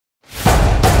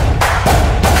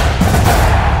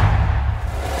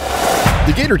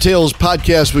The Gator Tales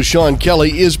podcast with Sean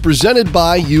Kelley is presented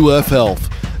by UF Health.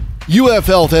 UF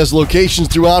Health has locations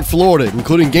throughout Florida,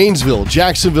 including Gainesville,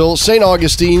 Jacksonville, St.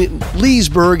 Augustine,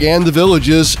 Leesburg, and the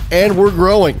Villages, and we're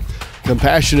growing.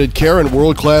 Compassionate care and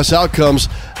world-class outcomes,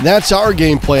 that's our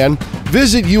game plan.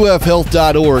 Visit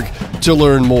ufhealth.org to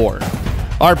learn more.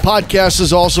 Our podcast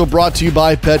is also brought to you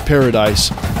by Pet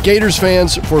Paradise. Gators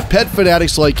fans, for pet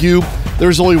fanatics like you,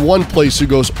 there's only one place who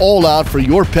goes all out for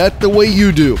your pet the way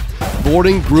you do.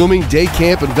 Boarding, grooming, day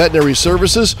camp, and veterinary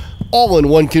services, all in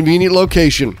one convenient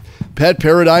location. Pet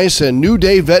Paradise and New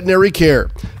Day Veterinary Care.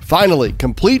 Finally,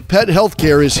 complete pet health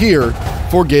care is here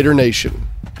for Gator Nation.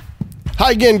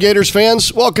 Hi again, Gators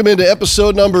fans. Welcome into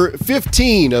episode number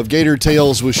 15 of Gator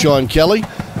Tales with Sean Kelley.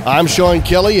 I'm Sean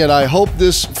Kelley, and I hope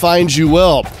this finds you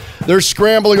well. They're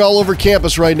scrambling all over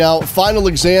campus right now. Final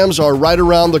exams are right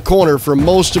around the corner for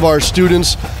most of our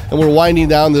students, and we're winding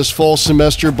down this fall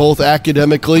semester both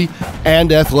academically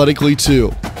and athletically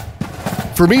too.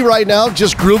 For me right now,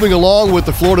 just grooving along with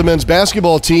the Florida men's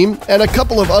basketball team and a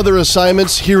couple of other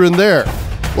assignments here and there.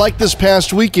 Like this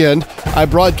past weekend, I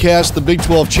broadcast the Big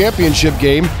 12 championship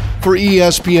game for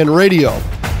ESPN Radio.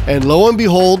 And lo and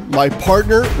behold, my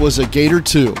partner was a Gator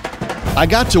too. I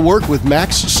got to work with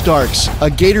Max Starks, a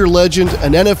Gator legend,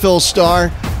 an NFL star,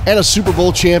 and a Super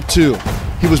Bowl champ too.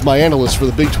 He was my analyst for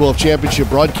the Big 12 championship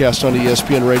broadcast on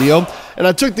ESPN Radio, and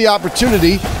I took the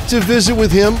opportunity to visit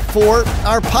with him for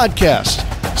our podcast.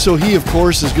 So he, of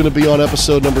course, is going to be on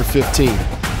episode number 15.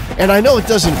 And I know it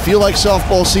doesn't feel like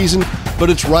softball season, but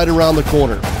it's right around the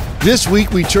corner. This week,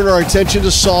 we turn our attention to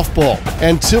softball,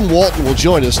 and Tim Walton will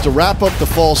join us to wrap up the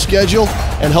fall schedule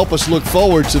and help us look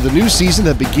forward to the new season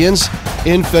that begins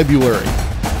in February.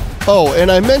 Oh,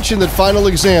 and I mentioned that final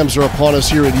exams are upon us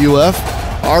here at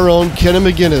UF. Our own Kenna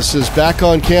McGinnis is back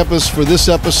on campus for this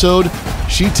episode.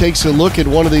 She takes a look at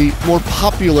one of the more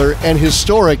popular and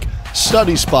historic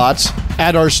study spots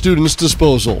at our students'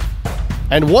 disposal.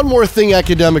 And one more thing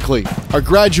academically, our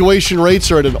graduation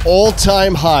rates are at an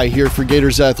all-time high here for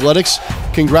Gators Athletics.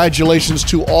 Congratulations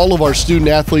to all of our student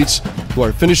athletes who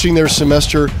are finishing their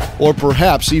semester or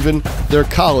perhaps even their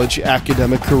college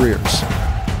academic careers.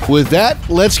 With that,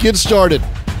 let's get started.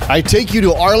 I take you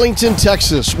to Arlington,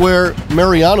 Texas, where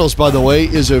Mariano's, by the way,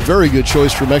 is a very good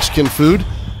choice for Mexican food.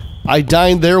 I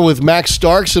dined there with Max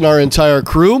Starks and our entire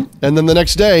crew, and then the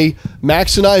next day,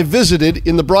 Max and I visited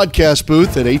in the broadcast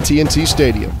booth at AT&T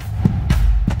Stadium.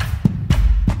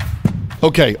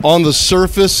 Okay, on the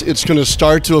surface, it's going to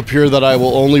start to appear that I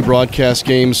will only broadcast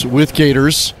games with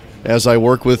Gators, as I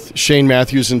work with Shane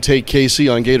Matthews and Tate Casey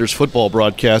on Gators football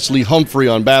broadcasts, Lee Humphrey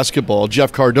on basketball,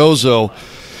 Jeff Cardozo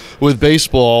with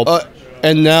baseball,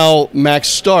 and now Max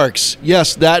Starks.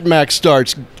 Yes, that Max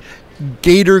Starks,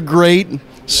 Gator great,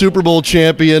 Super Bowl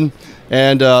champion,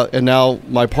 and now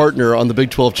my partner on the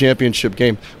Big 12 championship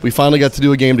game. We finally got to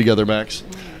do a game together, Max.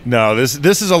 No,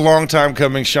 this is a long time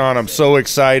coming, Sean. I'm so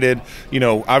excited. You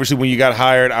know, obviously when you got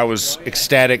hired, I was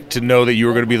ecstatic to know that you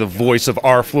were going to be the voice of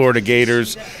our Florida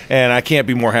Gators, and I can't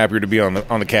be more happier to be on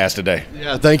the cast today.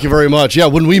 Yeah, thank you very much. Yeah,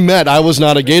 when we met, I was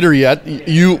not a Gator yet.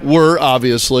 You were,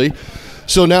 obviously.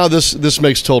 So now this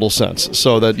makes total sense,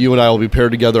 so that you and I will be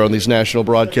paired together on these national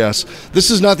broadcasts. This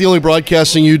is not the only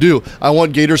broadcasting you do. I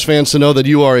want Gators fans to know that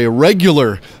you are a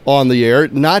regular on the air,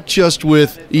 not just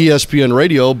with ESPN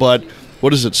Radio, but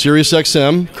what is it, Sirius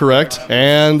XM, correct?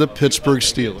 And the Pittsburgh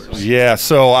Steelers. Yeah,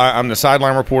 so I'm the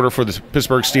sideline reporter for the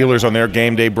Pittsburgh Steelers on their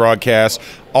game day broadcast.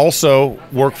 Also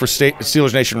work for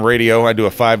Steelers Nation Radio. I do a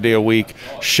 5-day-a-week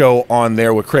show on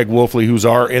there with Craig Wolfley, who's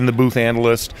our in-the-booth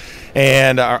analyst.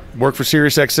 And I work for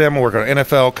Sirius XM. I work on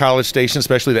NFL college stations,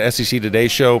 especially the SEC Today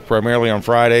show, primarily on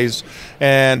Fridays.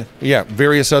 And, yeah,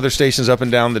 various other stations up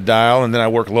and down the dial. And then I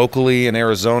work locally in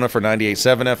Arizona for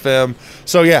 98.7 FM.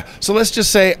 So, yeah, so let's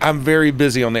just say I'm very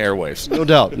busy on the airwaves. No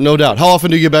doubt, no doubt. How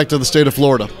often do you get back to the state of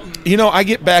Florida? You know, I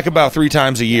get back about 3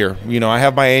 times a year. You know, I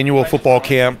have my annual football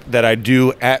camp that I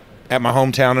do at my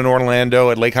hometown in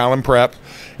Orlando at Lake Highland Prep,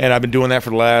 and I've been doing that for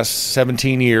the last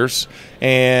 17 years.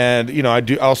 And, you know, I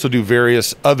also do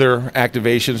various other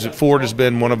activations. Ford has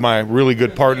been one of my really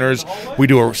good partners. We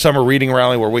do a summer reading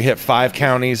rally where we hit 5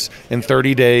 counties in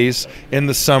 30 days in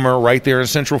the summer right there in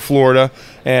Central Florida,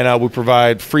 and we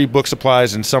provide free book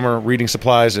supplies and summer reading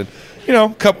supplies and, you know,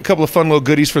 a couple of fun little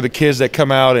goodies for the kids that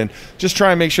come out, and just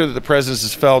try and make sure that the presence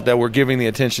is felt, that we're giving the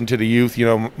attention to the youth. You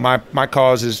know, my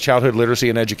cause is childhood literacy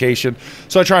and education,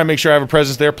 so I try and make sure I have a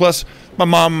presence there. Plus, my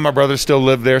mom and my brother still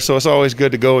live there, so it's always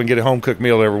good to go and get a home-cooked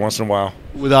meal every once in a while.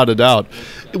 Without a doubt.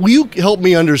 Will you help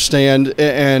me understand,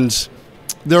 and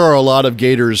there are a lot of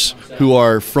Gators who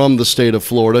are from the state of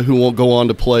Florida who won't go on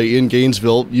to play in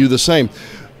Gainesville, you the same.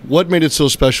 What made it so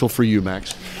special for you,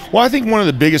 Max? Well, I think one of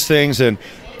the biggest things, and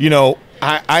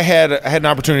I had an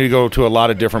opportunity to go to a lot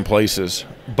of different places,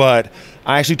 but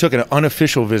I actually took an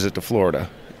unofficial visit to Florida,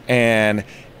 and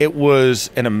it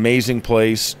was an amazing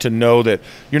place to know that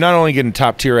you're not only getting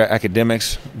top-tier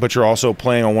academics, but you're also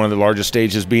playing on one of the largest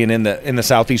stages, being in the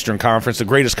Southeastern Conference, the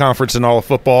greatest conference in all of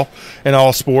football and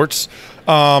all sports.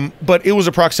 But it was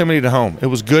a proximity to home. It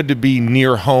was good to be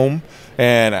near home,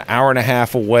 and an hour and a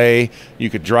half away. You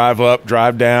could drive up,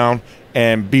 drive down,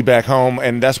 and be back home.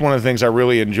 And that's one of the things I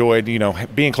really enjoyed,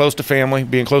 being close to family,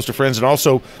 being close to friends, and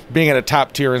also being at a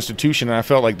top-tier institution. And I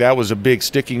felt like that was a big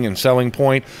sticking and selling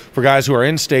point for guys who are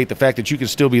in-state, the fact that you can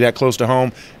still be that close to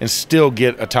home and still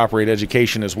get a top-rate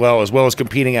education as well as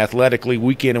competing athletically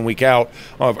week in and week out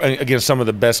against some of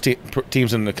the best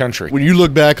teams in the country. When you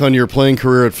look back on your playing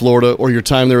career at Florida or your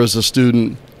time there as a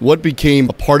student, what became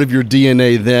a part of your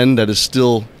DNA then that is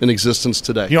still in existence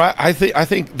today? I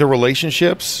think the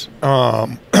relationships,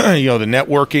 the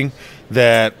networking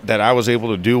that I was able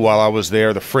to do while I was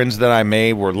there, the friends that I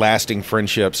made were lasting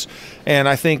friendships. And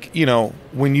I think,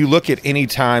 when you look at any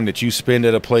time that you spend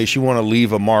at a place, you want to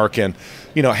leave a mark. And,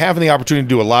 having the opportunity to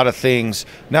do a lot of things,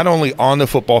 not only on the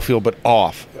football field, but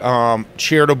off.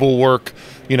 Charitable work.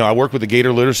 I worked with the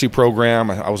Gator Literacy Program.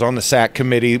 I was on the SAC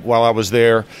committee while I was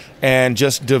there, and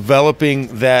just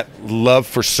developing that love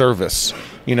for service,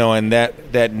 and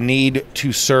that need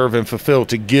to serve and fulfill,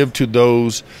 to give to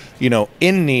those,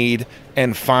 in need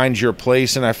and find your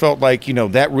place. And I felt like,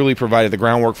 that really provided the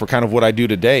groundwork for kind of what I do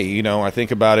today. I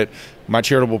think about it, my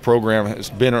charitable program has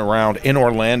been around in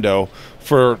Orlando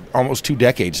for almost 2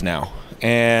 decades now.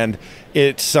 And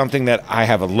it's something that I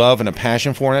have a love and a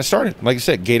passion for. And I started, like I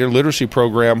said, Gator Literacy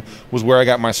Program was where I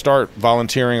got my start,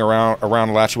 volunteering around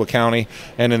Alachua County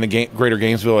and in the greater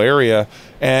Gainesville area.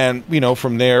 And,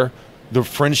 from there, the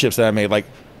friendships that I made, like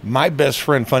my best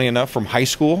friend, funny enough, from high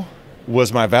school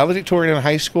was my valedictorian in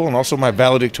high school and also my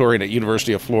valedictorian at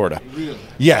University of Florida. Really?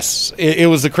 Yes, it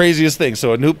was the craziest thing.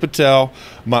 So Anoop Patel,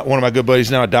 one of my good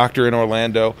buddies now, a doctor in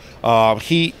Orlando,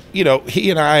 he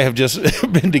and I have just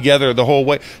been together the whole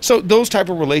way. So those type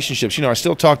of relationships, I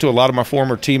still talk to a lot of my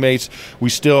former teammates. We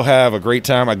still have a great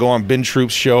time. I go on Ben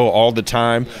Troop's show all the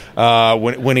time.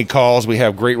 When he calls, we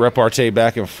have great repartee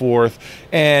back and forth.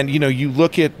 And, you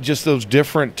look at just those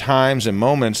different times and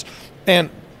moments,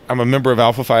 and I'm a member of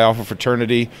Alpha Phi Alpha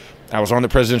fraternity. I was on the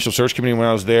presidential search committee when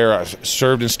I was there. I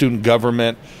served in student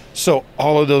government. So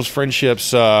all of those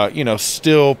friendships,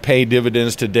 still pay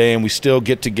dividends today, and we still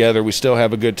get together. We still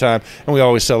have a good time, and we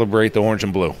always celebrate the orange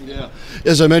and blue. Yeah.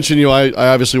 As I mentioned, I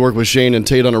obviously work with Shane and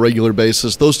Tate on a regular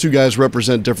basis. Those two guys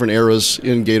represent different eras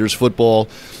in Gators football.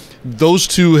 Those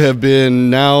two have been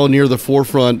now near the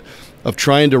forefront of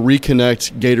trying to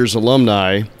reconnect Gators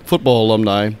alumni, football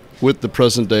alumni, with the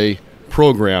present-day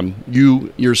program.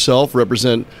 You yourself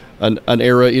represent an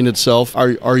era in itself.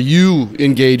 Are you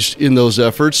engaged in those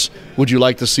efforts? Would you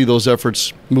like to see those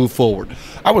efforts move forward?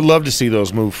 I would love to see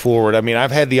those move forward. I mean,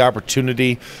 I've had the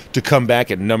opportunity to come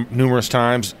back at numerous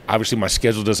times. Obviously, my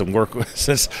schedule doesn't work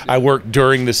since I work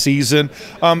during the season.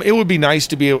 It would be nice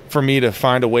for me to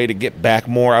find a way to get back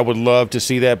more. I would love to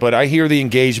see that, but I hear the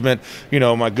engagement.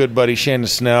 My good buddy Shannon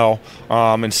Snell,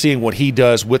 and seeing what he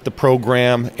does with the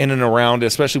program in and around it,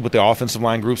 especially with the offensive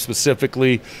line group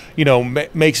specifically,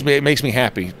 makes me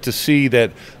happy to see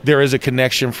that there is a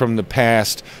connection from the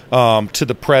past to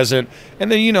the present.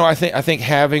 And then, I think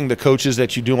having the coaches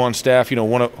that you do on staff,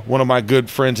 one of my good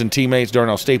friends and teammates,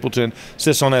 Darnell Stapleton,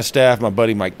 sits on that staff, my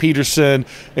buddy Mike Peterson,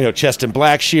 Cheston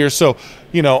Blackshear. So,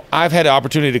 I've had the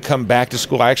opportunity to come back to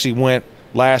school. I actually went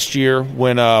last year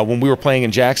when we were playing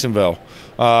in Jacksonville.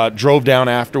 Drove down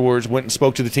afterwards, went and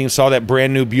spoke to the team, saw that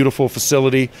brand new beautiful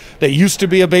facility that used to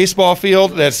be a baseball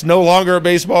field, that's no longer a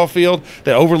baseball field,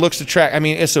 that overlooks the track. I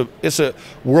mean, it's a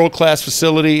world-class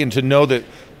facility, and to know that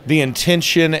the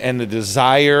intention and the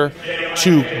desire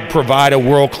to provide a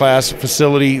world-class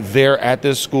facility there at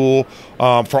this school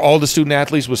for all the student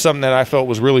athletes was something that I felt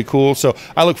was really cool. So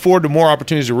I look forward to more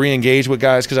opportunities to re-engage with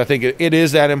guys, because I think it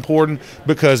is that important,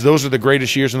 because those are the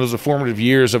greatest years and those are formative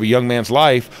years of a young man's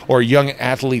life or a young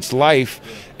athlete's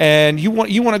life. And you want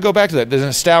to go back to that. The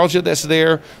nostalgia that's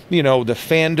there, the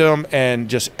fandom and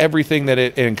just everything that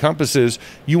it encompasses,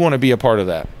 you want to be a part of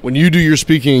that. When you do your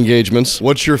speaking engagements,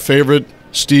 what's your favorite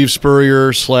Steve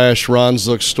Spurrier / Ron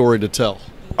Zook story to tell?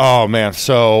 Oh, man.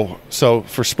 So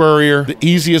for Spurrier, the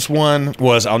easiest one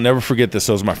was, I'll never forget this.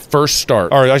 It was my first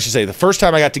start, or I should say the first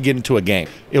time I got to get into a game.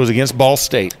 It was against Ball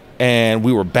State, and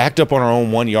we were backed up on our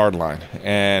own 1-yard line.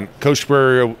 And Coach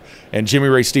Spurrier and Jimmy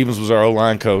Ray Stevens was our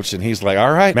O-line coach, and he's like,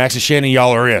 all right, Max and Shannon,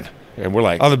 y'all are in. And we're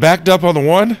like, backed up on the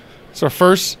 1? It's our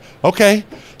first. Okay.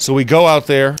 So we go out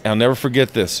there. I'll never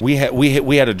forget this. We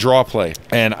had a draw play,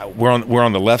 and we're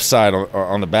on the left side,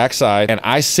 on the back side, and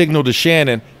I signaled to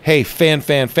Shannon, hey, fan.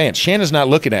 Shannon's not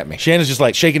looking at me. Shannon's just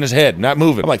like shaking his head, not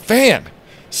moving. I'm like, fan.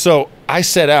 So I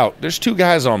set out. There's two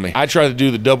guys on me. I try to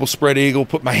do the double spread eagle,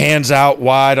 put my hands out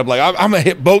wide. I'm like, I'm going to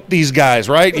hit both these guys,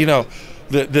 right? You know,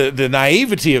 the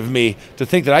naivety of me to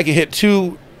think that I could hit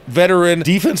two veteran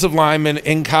defensive linemen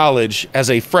in college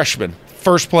as a freshman.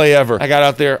 First play ever. I got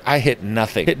out there. I hit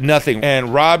nothing.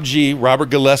 And Robert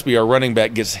Gillespie, our running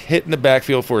back, gets hit in the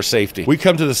backfield for a safety. We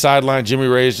come to the sideline. Jimmy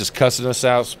Ray is just cussing us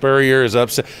out. Spurrier is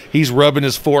upset. He's rubbing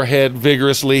his forehead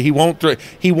vigorously. He won't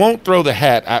throw the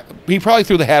hat. He probably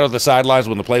threw the hat on the sidelines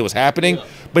when the play was happening,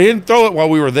 but he didn't throw it while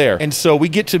we were there. And so we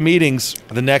get to meetings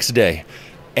the next day,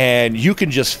 and you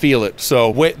can just feel it.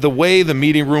 So the way the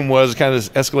meeting room was, kind of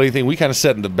this escalating thing, we kind of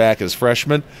sat in the back as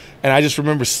freshmen, and I just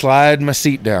remember sliding my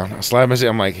seat down.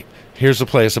 I'm like, here's the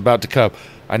play. It's about to come.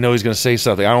 I know he's going to say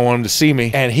something. I don't want him to see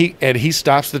me. And he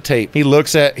stops the tape. He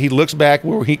looks back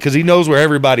because he knows where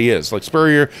everybody is. Like,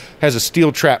 Spurrier has a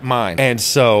steel trap mind. And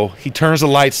so he turns the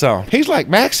lights on. He's like,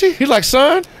 Maxie? He's like,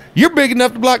 son, you're big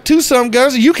enough to block two some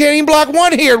guns, and you can't even block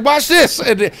one here. Watch this.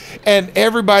 And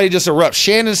everybody just erupts.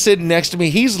 Shannon's sitting next to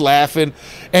me. He's laughing.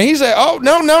 And he's like, oh,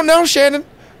 no, Shannon.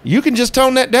 You can just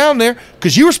tone that down there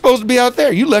because you were supposed to be out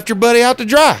there. You left your buddy out to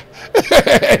dry.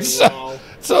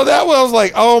 So that was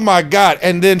like, oh, my God.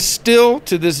 And then still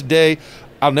to this day,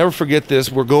 I'll never forget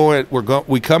this.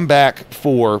 We come back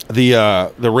for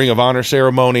the Ring of Honor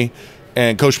ceremony,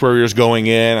 and Coach Spurrier's going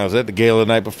in. I was at the gala the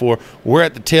night before. We're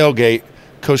at the tailgate.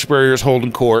 Coach Spurrier's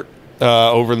holding court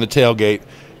over in the tailgate.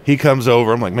 He comes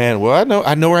over. I'm like, man, well,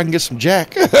 I know where I can get some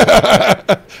Jack.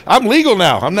 I'm legal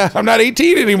now. I'm not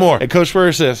 18 anymore. And Coach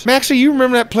Spurrier says, Maxie, you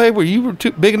remember that play where you were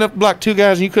big enough to block two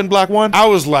guys and you couldn't block one? I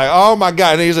was like, oh my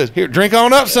God. And he says, here, drink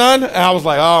on up, son. And I was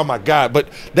like, oh my God. But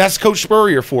that's Coach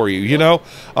Spurrier for you, you know.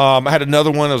 I had another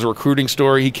one. It was a recruiting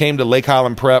story. He came to Lake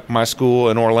Highland Prep, my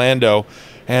school in Orlando.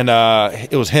 And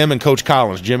it was him and Coach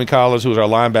Collins, Jimmy Collins, who was our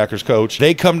linebackers coach.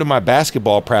 They come to my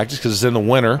basketball practice because it's in the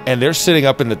winter, and they're sitting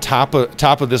up in the top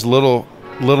of this little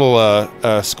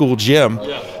school gym.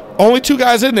 Yeah. Only two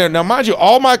guys in there. Now, mind you,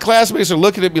 all my classmates are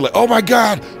looking at me like, "Oh my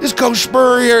God, this Coach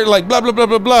Spurrier!" Like blah blah blah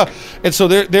blah blah. And so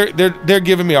they're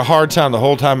giving me a hard time the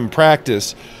whole time in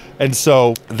practice. And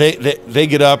so they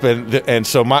get up, and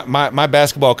so my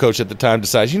basketball coach at the time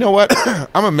decides, you know what, I'm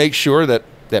gonna make sure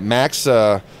that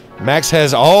Max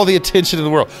has all the attention in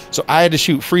the world. So I had to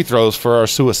shoot free throws for our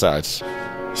suicides.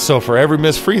 So for every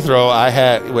missed free throw, I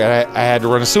had to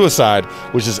run a suicide,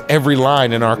 which is every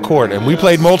line in our court. And we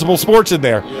played multiple sports in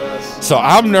there. Yes. So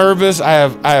I'm nervous. I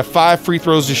have 5 free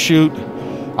throws to shoot.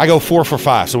 I go 4 for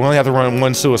 5, so we only have to run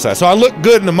 1 suicide. So I look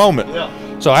good in the moment.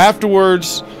 Yeah. So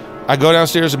afterwards, I go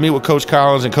downstairs and meet with Coach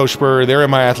Collins and Coach Spurrier. They're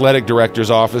in my athletic director's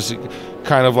office,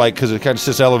 kind of like, because it kind of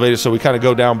sits elevated, so we kind of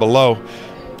go down below.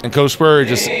 And Coach Spurrier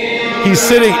he's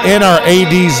sitting in our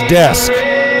AD's desk.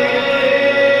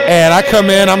 And I come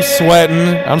in, I'm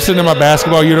sweating. I'm sitting in my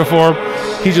basketball uniform.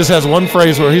 He just has one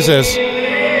phrase where he's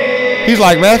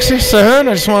like, Maxie, son,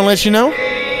 I just want to let you know,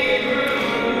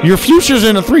 your future's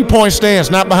in a 3-point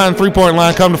stance, not behind the 3-point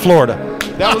line. Come to Florida.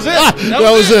 That was it.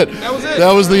 That was it.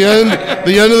 That was the end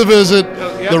of the visit.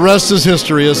 The rest is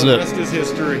history, isn't it? The rest is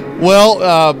history. Well,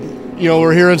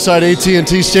 we're here inside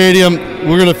AT&T Stadium.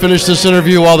 We're going to finish this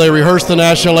interview while they rehearse the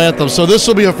national anthem. So this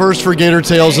will be a first for Gator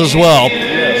Tales as well.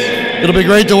 Yes. It'll be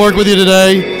great to work with you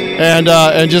today,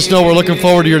 and just know we're looking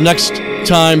forward to your next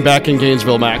time back in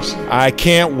Gainesville, Max. I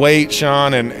can't wait,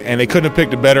 Sean, and they couldn't have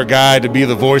picked a better guy to be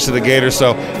the voice of the Gators.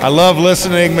 So I love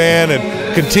listening, man,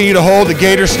 and continue to hold the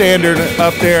Gator standard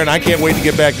up there, and I can't wait to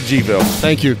get back to G-Ville.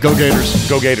 Thank you. Go Gators.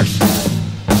 Go Gators.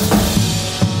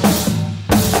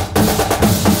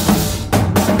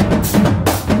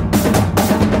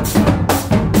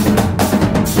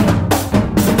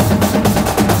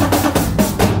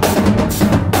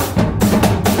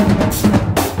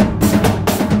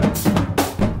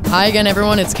 Hi again,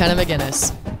 everyone. It's Kenna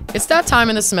McGinnis. It's that time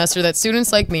in the semester that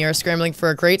students like me are scrambling for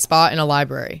a great spot in a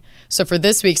library. So for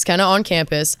this week's Kenna On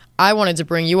Campus, I wanted to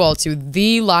bring you all to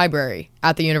the library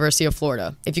at the University of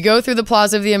Florida. If you go through the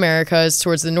Plaza of the Americas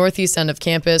towards the northeast end of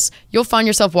campus, you'll find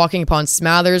yourself walking upon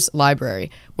Smathers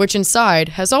Library, which inside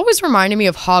has always reminded me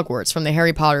of Hogwarts from the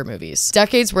Harry Potter movies.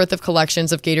 Decades worth of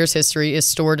collections of Gators history is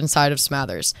stored inside of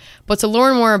Smathers. But to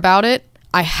learn more about it,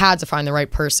 I had to find the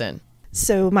right person.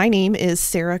 So my name is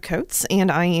Sarah Coates, and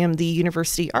I am the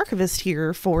University Archivist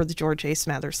here for the George A.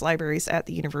 Smathers Libraries at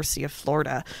the University of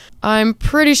Florida. I'm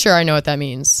pretty sure I know what that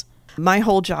means. My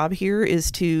whole job here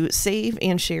is to save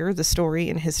and share the story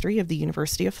and history of the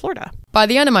University of Florida. By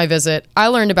the end of my visit, I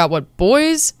learned about what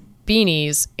boys,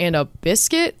 beanies, and a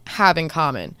biscuit have in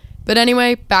common. But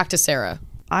anyway, back to Sarah.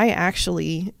 I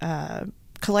actually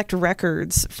collect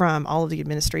records from all of the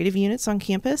administrative units on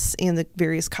campus and the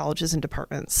various colleges and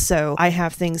departments. So I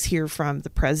have things here from the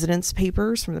president's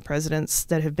papers, from the presidents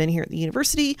that have been here at the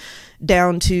university,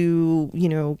 down to,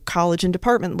 college and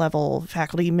department level,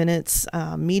 faculty minutes,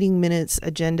 meeting minutes,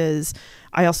 agendas.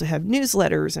 I also have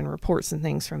newsletters and reports and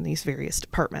things from these various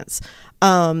departments.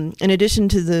 In addition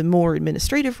to the more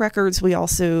administrative records, we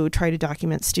also try to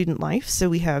document student life. So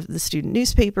we have the student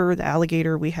newspaper, the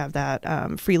Alligator, we have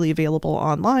that freely available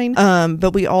online.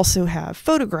 But we also have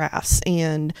photographs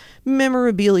and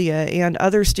memorabilia and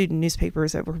other student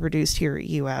newspapers that were produced here at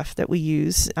UF that we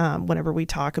use whenever we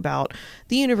talk about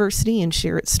the university and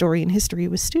share its story and history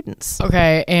with students.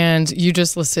 Okay, and you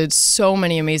just listed so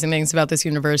many amazing things about this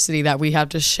university that we have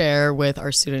to share with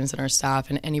our students and our staff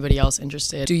and anybody else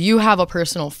interested. Do you have a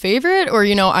personal favorite? Or,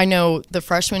 I know the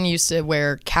freshmen used to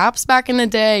wear caps back in the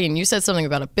day, and you said something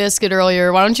about a biscuit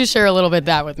earlier. Why don't you share a little bit of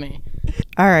that with me?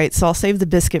 All right, so I'll save the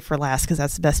biscuit for last because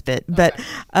that's the best bit. Okay.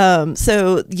 But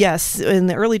so yes, in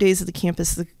the early days of the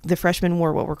campus, the freshmen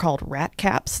wore what were called rat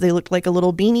caps. They looked like a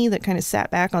little beanie that kind of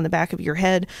sat back on the back of your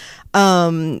head.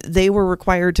 They were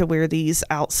required to wear these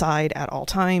outside at all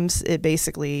times. It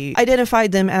basically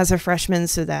identified them as a freshman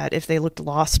so that if they looked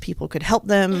lost, people could help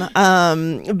them.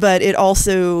 But it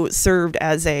also served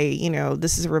as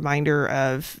this is a reminder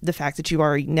of the fact that you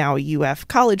are now a UF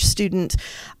college student.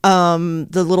 The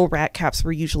little rat caps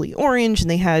were usually orange, and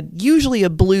they had usually a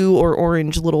blue or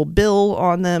orange little bill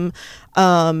on them.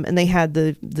 And they had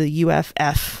the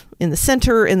UFF in the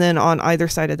center, and then on either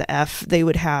side of the F, they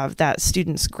would have that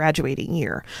student's graduating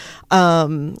year.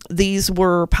 These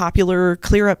were popular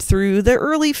clear up through the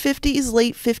early 50s,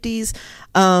 late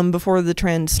 50s, before the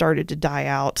trend started to die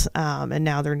out, and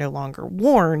now they're no longer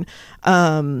worn.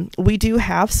 We do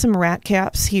have some rat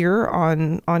caps here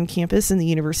on campus in the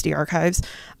university archives.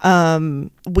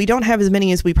 We don't have as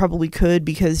many as we probably could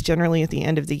because generally at the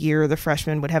end of the year, the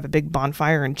freshmen would have a big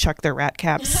bonfire and chuck their rat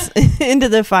caps into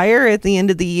the fire at the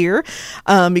end of the year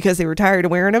because they were tired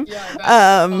of wearing them.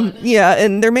 Yeah,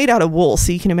 and they're made out of wool,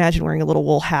 so you can imagine wearing a little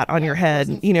wool hat on your head.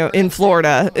 In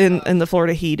Florida, in the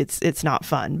Florida heat, it's not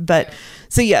fun. But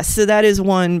so yes, so that is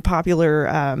one popular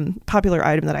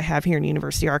item that I have here in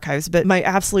University Archives. But my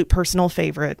absolute personal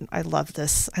favorite, I love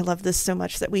this so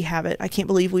much that we have it. I can't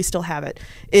believe we still have it.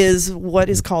 Is what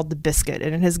is called the biscuit,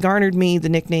 and it has garnered me the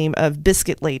nickname of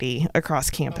Biscuit Lady across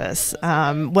campus.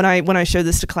 When I show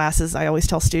this to classes, I always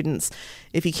tell students,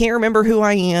 if you can't remember who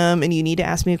I am and you need to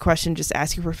ask me a question, just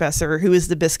ask your professor, who is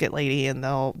the Biscuit Lady, and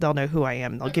they'll know who I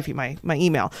am. They'll give you my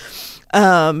email.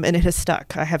 And it has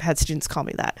stuck. I have had students call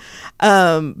me that.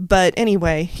 But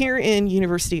anyway, here in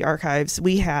University Archives,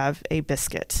 we have a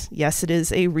biscuit. Yes, it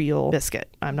is a real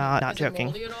biscuit. I'm not joking.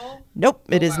 Is it moldy at all? Nope,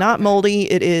 it is not moldy.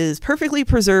 It is perfectly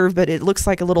preserved, but it looks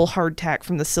like a little hardtack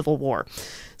from the Civil War.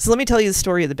 So let me tell you the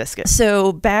story of the biscuit.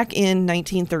 So back in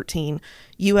 1913,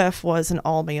 UF was an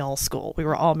all-male school. We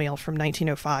were all-male from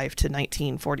 1905 to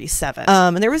 1947.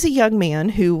 And there was a young man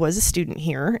who was a student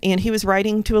here, and he was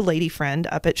writing to a lady friend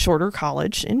up at Shorter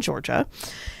College in Georgia.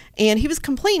 And he was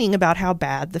complaining about how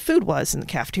bad the food was in the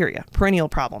cafeteria. Perennial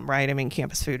problem, right? I mean,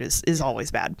 campus food is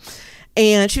always bad.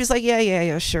 And she was like,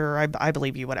 yeah, sure, I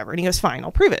believe you, whatever. And he goes, fine,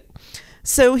 I'll prove it.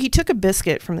 So he took a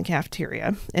biscuit from the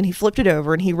cafeteria and he flipped it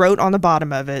over and he wrote on the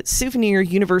bottom of it, Souvenir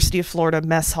University of Florida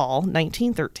Mess Hall,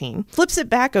 1913. Flips it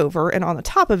back over, and on the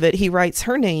top of it, he writes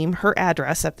her name, her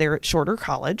address up there at Shorter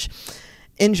College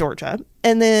in Georgia.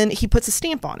 And then he puts a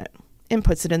stamp on it and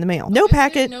puts it in the mail. No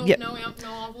packet. No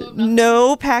envelope,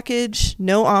 no package,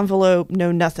 no envelope,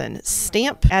 no nothing.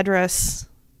 Stamp, address,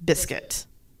 biscuit.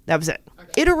 That was it.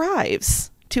 Okay. It arrives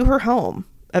to her home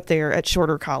up there at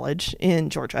Shorter College in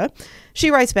Georgia.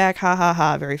 She writes back, ha, ha,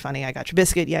 ha, very funny. I got your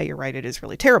biscuit. Yeah, you're right. It is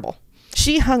really terrible.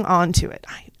 She hung on to it.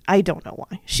 I don't know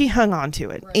why. She hung on to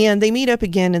it. Right. And they meet up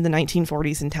again in the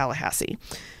 1940s in Tallahassee.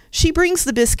 She brings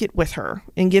the biscuit with her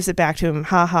and gives it back to him.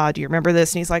 Ha ha, do you remember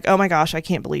this? And he's like, oh my gosh, I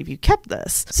can't believe you kept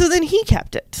this. So then he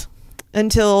kept it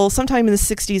until sometime in the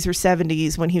 60s or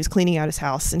 70s when he was cleaning out his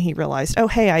house and he realized, oh,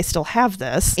 hey, I still have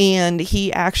this. And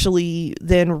he actually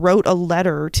then wrote a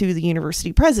letter to the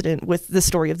university president with the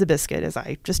story of the biscuit, as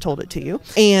I just told it to you.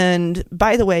 And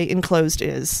by the way, enclosed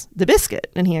is the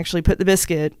biscuit. And he actually put the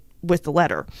biscuit with the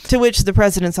letter, to which the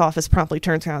president's office promptly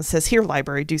turns around and says, here,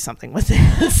 library, do something with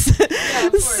this.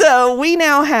 So we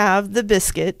now have the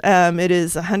biscuit. It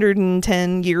is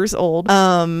 110 years old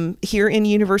here in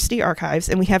University Archives,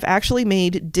 and we have actually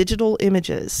made digital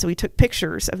images. So we took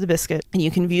pictures of the biscuit, and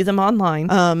you can view them online.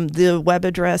 The web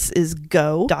address is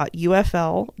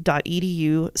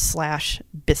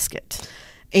go.ufl.edu/biscuit.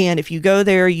 And if you go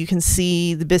there, you can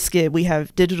see the biscuit. We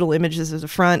have digital images of the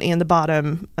front and the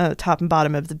bottom, top and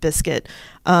bottom of the biscuit,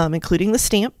 including the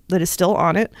stamp that is still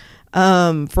on it.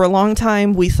 For a long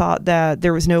time, we thought that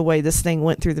there was no way this thing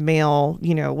went through the mail,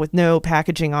 with no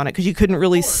packaging on it, because you couldn't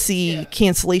really see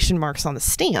cancellation marks on the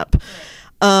stamp.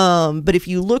 But if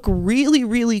you look really,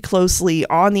 really closely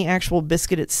on the actual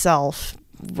biscuit itself,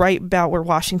 right about where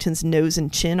Washington's nose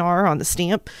and chin are on the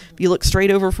stamp, if you look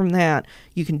straight over from that,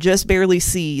 you can just barely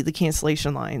see the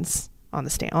cancellation lines on the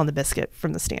stamp, on the biscuit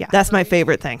from the stamp. Yeah, that's my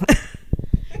favorite thing.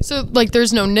 So,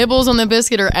 there's no nibbles on the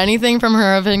biscuit or anything from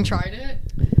her having tried it?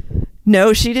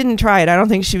 No, she didn't try it. I don't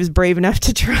think she was brave enough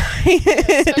to try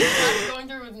it. So you're going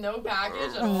through with no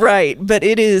package at all? Right, but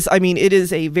it is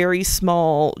a very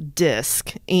small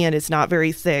disc, and it's not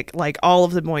very thick. All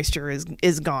of the moisture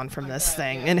is gone from this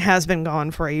thing, and has been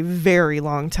gone for a very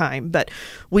long time. But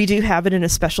we do have it in a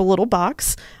special little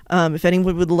box. If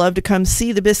anyone would love to come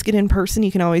see the biscuit in person,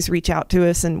 you can always reach out to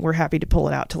us, and we're happy to pull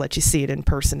it out to let you see it in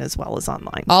person as well as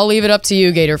online. I'll leave it up to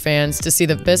you, Gator fans, to see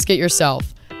the biscuit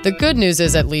yourself. The good news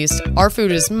is, at least, our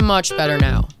food is much better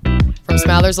now. From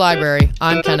Smather's Library,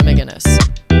 I'm Kenna McGinnis.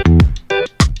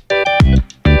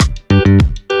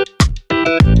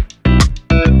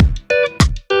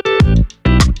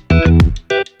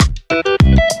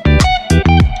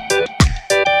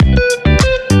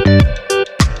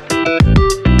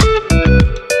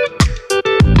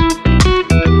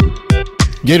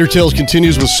 Gator Tales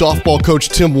continues with softball coach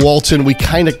Tim Walton. We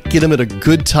kind of get him at a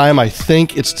good time. I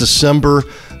think it's December,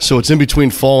 so it's in between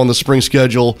fall and the spring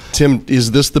schedule. Tim,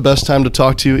 is this the best time to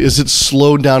talk to you? Is it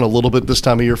slowed down a little bit this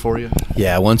time of year for you?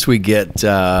 Yeah, once we get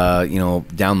down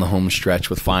the home stretch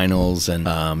with finals and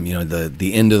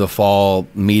the end of the fall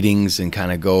meetings and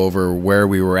kind of go over where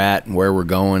we were at and where we're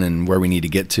going and where we need to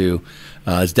get to.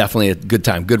 It's definitely a good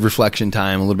time, good reflection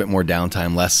time, a little bit more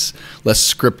downtime, less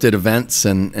scripted events,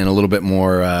 and a little bit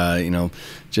more,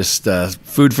 just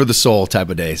food for the soul type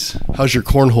of days. How's your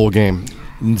cornhole game?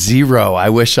 0. I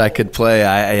wish I could play.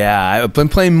 I've been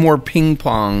playing more ping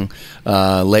pong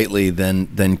lately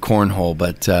than cornhole,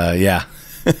 but yeah.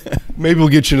 Maybe we'll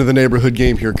get you into the neighborhood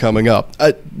game here coming up.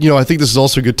 I think this is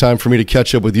also a good time for me to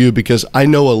catch up with you, because I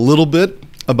know a little bit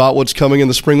about what's coming in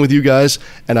the spring with you guys,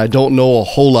 and I don't know a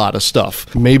whole lot of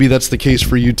stuff. Maybe that's the case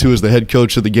for you too, as the head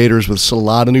coach of the Gators, with a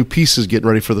lot of new pieces getting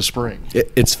ready for the spring.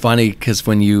 It's funny because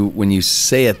when you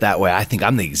say it that way, I think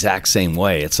I'm the exact same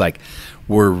way. It's like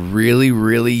we're really,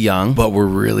 really young, but we're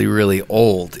really, really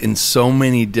old in so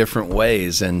many different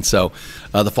ways. And so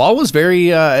the fall was very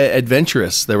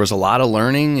adventurous. There was a lot of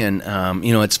learning, and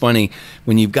it's funny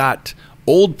when you've got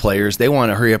old players, they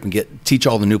want to hurry up and teach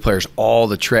all the new players all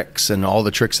the tricks and all the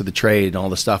tricks of the trade and all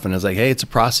the stuff. And it's like, hey, it's a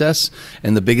process.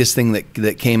 And the biggest thing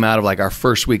that came out of our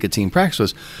first week of team practice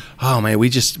was, oh man, we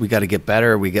got to get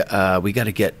better. We got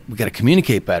to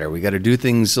communicate better. We got to do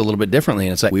things a little bit differently.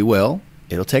 And it's like, we will.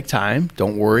 It'll take time.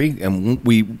 Don't worry. And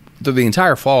we, through the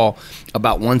entire fall,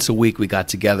 about once a week, we got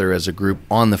together as a group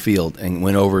on the field and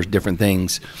went over different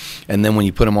things. And then when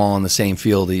you put them all on the same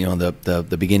field,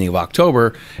 the beginning of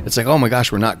October, it's like, oh my gosh,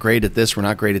 we're not great at this. We're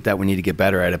not great at that. We need to get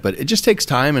better at it. But it just takes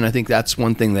time. And I think that's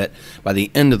one thing that by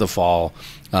the end of the fall,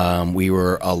 we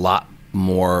were a lot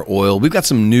more oiled. We've got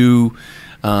some new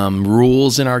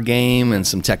rules in our game and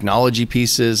some technology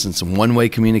pieces and some one-way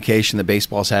communication that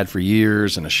baseball's had for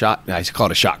years, and I call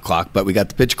it a shot clock, but we got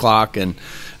the pitch clock and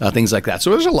things like that.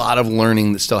 So there's a lot of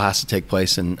learning that still has to take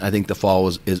place, and I think the fall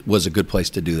was a good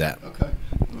place to do that. Okay.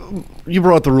 You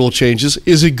brought the rule changes.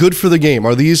 Is it good for the game?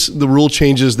 Are these the rule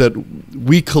changes that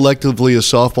we collectively as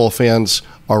softball fans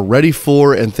are ready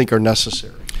for and think are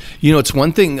necessary? It's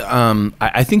one thing,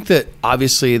 I think that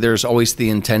obviously there's always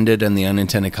the intended and the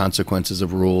unintended consequences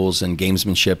of rules and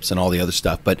gamesmanships and all the other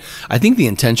stuff. But I think the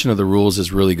intention of the rules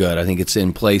is really good. I think it's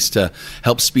in place to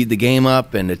help speed the game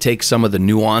up and to take some of the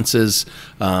nuances,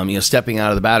 stepping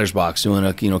out of the batter's box, doing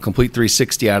a complete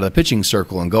 360 out of the pitching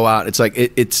circle and go out. It's like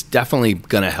it's definitely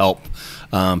going to help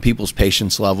people's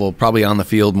patience level, probably on the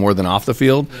field more than off the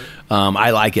field.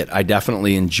 I like it. I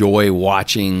definitely enjoy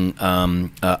watching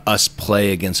us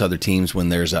play against other teams when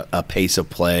there's a pace of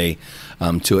play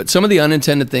to it. Some of the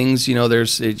unintended things,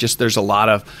 there's a lot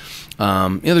of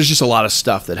there's just a lot of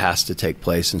stuff that has to take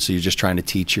place, and so you're just trying to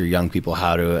teach your young people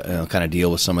how to kind of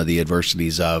deal with some of the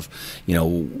adversities of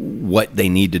what they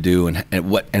need to do and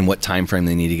what time frame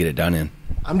they need to get it done in.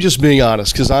 I'm just being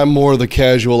honest because I'm more the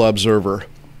casual observer.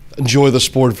 Enjoy the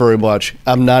sport very much.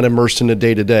 I'm not immersed in the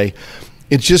day-to-day.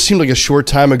 It just seemed like a short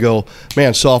time ago,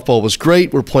 man, softball was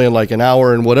great. We're playing like an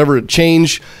hour, and whatever it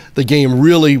changed, the game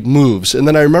really moves. And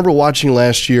then I remember watching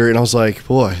last year, and I was like,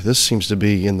 boy, this seems to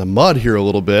be in the mud here a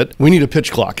little bit. We need a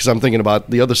pitch clock because I'm thinking about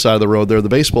the other side of the road there, the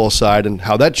baseball side, and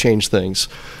how that changed things.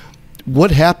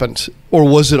 What happened? Or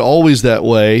was it always that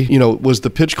way? You know, was the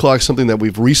pitch clock something that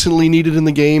we've recently needed in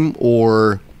the game,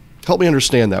 or help me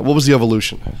understand that? What was the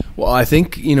evolution? Well, I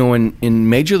think, you know, in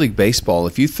Major League Baseball,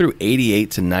 if you threw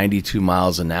 88 to 92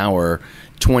 miles an hour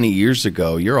 20 years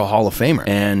ago, you're a Hall of Famer.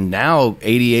 And now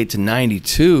 88 to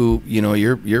 92, you know,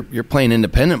 you're playing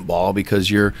independent ball because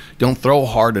you don't throw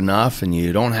hard enough and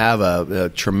you don't have a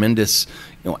tremendous,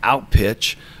 you know, out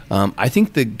pitch. I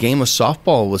think the game of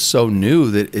softball was so new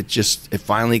that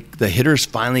the hitters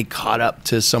finally caught up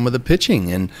to some of the pitching.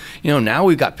 And, you know, now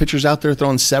we've got pitchers out there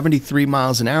throwing 73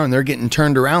 miles an hour and they're getting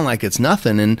turned around like it's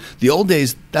nothing. And the old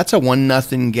days, that's a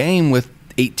 1-0 game with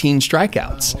 18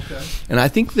 strikeouts. Oh, okay. And I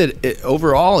think that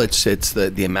overall it's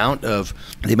the amount of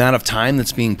time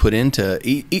that's being put into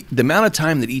the amount of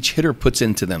time that each hitter puts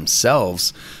into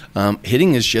themselves.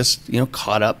 Hitting is just, you know,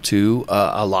 caught up to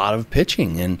a lot of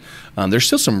pitching, and there's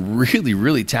still some really,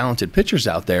 really talented pitchers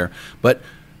out there, but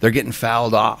they're getting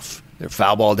fouled off. They're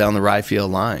foul ball down the right field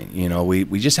line. You know,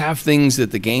 we just have things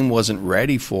that the game wasn't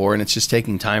ready for, and it's just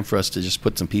taking time for us to just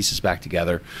put some pieces back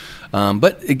together.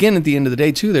 But again, at the end of the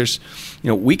day, too, there's, you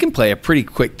know, we can play a pretty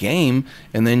quick game,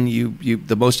 and then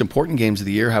the most important games of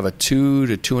the year have a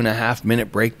 2 to 2.5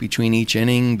 minute break between each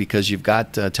inning because you've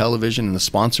got television and the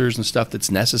sponsors and stuff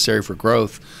that's necessary for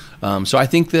growth. So I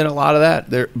think that a lot of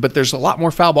that but there's a lot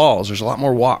more foul balls, there's a lot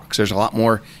more walks, there's a lot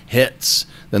more hits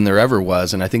than there ever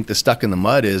was, and I think the stuck in the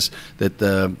mud is that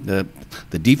the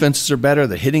defenses are better,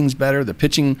 the hitting's better, the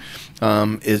pitching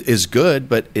is good,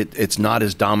 but it's not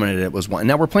as dominant as it was. And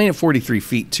now we're playing at 43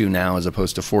 feet too now as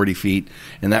opposed to 40 feet,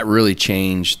 and that really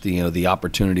changed the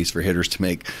opportunities for hitters to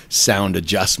make sound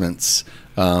adjustments.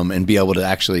 And be able to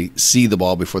actually see the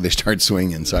ball before they start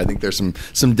swinging. So I think there's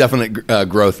some definite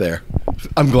growth there.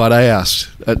 I'm glad I asked.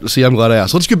 I'm glad I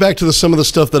asked. Let's get back to some of the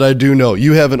stuff that I do know.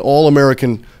 You have an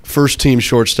All-American first-team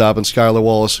shortstop in Skylar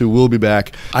Wallace, who will be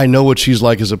back. I know what she's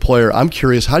like as a player. I'm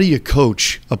curious, how do you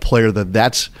coach a player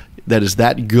that is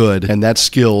that good and that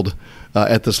skilled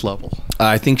at this level?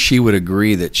 I think she would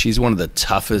agree that she's one of the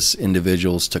toughest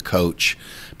individuals to coach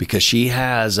because she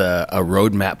has a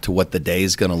roadmap to what the day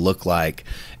is going to look like,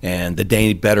 and the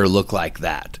day better look like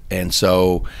that. And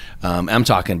so I'm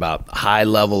talking about high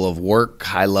level of work,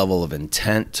 high level of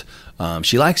intent.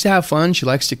 She likes to have fun. She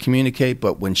likes to communicate,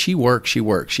 but when she works, she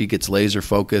works. She gets laser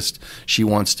focused. She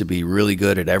wants to be really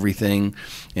good at everything,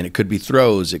 and it could be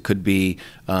throws. It could be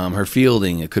her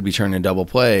fielding. It could be turning double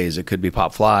plays. It could be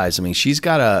pop flies. I mean, she's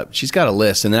got a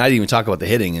list, and then I didn't even talk about the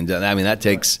hitting, and I mean that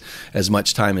takes as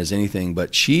much time as anything.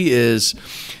 But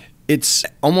it's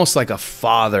almost like a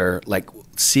father, like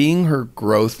seeing her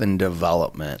growth and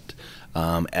development.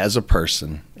 As a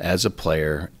person, as a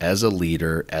player, as a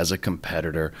leader, as a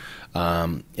competitor.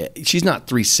 She's not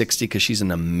 360 because she's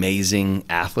an amazing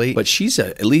athlete, but she's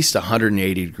at least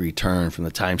 180-degree turn from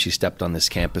the time she stepped on this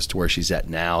campus to where she's at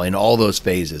now in all those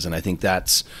phases. And I think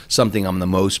that's something I'm the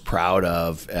most proud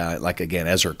of. Like, again,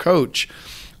 as her coach,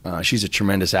 she's a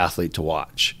tremendous athlete to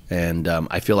watch. And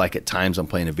I feel like at times I'm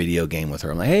playing a video game with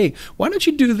her. I'm like, hey, why don't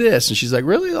you do this? And she's like,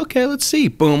 really? Okay, let's see.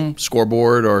 Boom,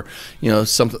 scoreboard, or, you know,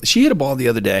 something. She hit a ball the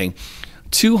other day,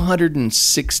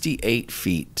 268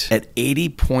 feet at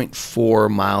 80.4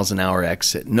 miles an hour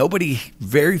exit.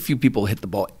 Very few people hit the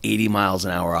ball 80 miles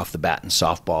an hour off the bat in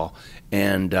softball.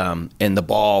 And the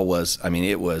ball was, I mean,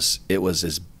 it was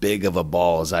as big of a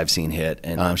ball as I've seen hit.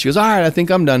 And she goes, all right, I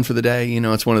think I'm done for the day. You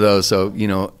know, it's one of those. So, you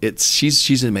know,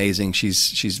 she's amazing.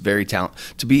 She's very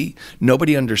talented.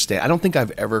 Nobody understands. I don't think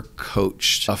I've ever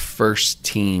coached a first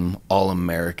team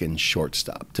All-American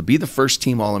shortstop. To be the first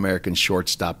team All-American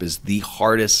shortstop is the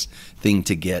hardest thing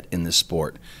to get in this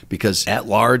sport, because at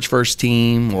large first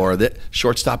team or the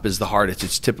shortstop is the hardest.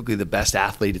 It's typically the best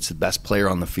athlete. It's the best player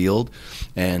on the field.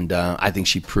 And I think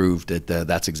she proved that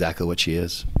that's exactly what she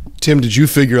is. Tim, did you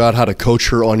figure out how to coach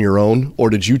her on your own, or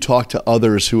did you talk to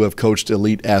others who have coached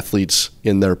elite athletes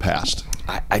in their past?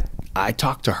 I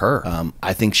talked to her.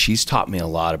 I think she's taught me a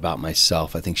lot about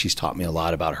myself. I think she's taught me a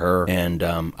lot about her. And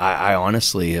I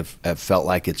honestly have felt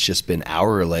like it's just been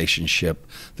our relationship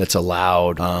that's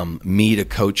allowed me to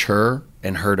coach her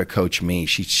and her to coach me.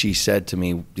 She said to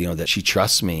me, you know, that she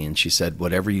trusts me, and she said,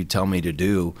 whatever you tell me to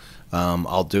do,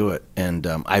 I'll do it. And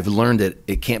I've learned that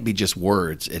it can't be just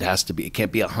words. It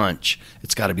can't be a hunch.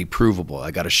 It's got to be provable.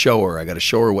 I got to show her. I got to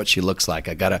show her what she looks like.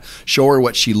 I got to show her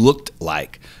what she looked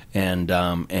like. And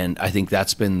I think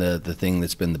that's been the thing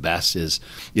that's been the best. Is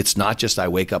it's not just I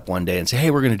wake up one day and say,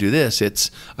 hey, we're going to do this. It's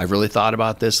I've really thought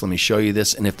about this. Let me show you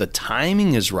this. And if the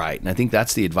timing is right, and I think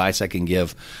that's the advice I can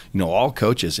give, all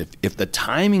coaches. If the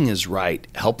timing is right,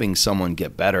 helping someone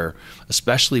get better,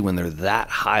 especially when they're that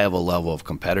high of a level of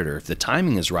competitor, if the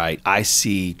timing is right, I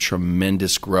see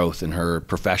tremendous growth in her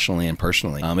professionally and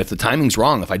personally. If the timing's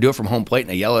wrong, if I do it from home plate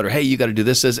and I yell at her, hey, you got to do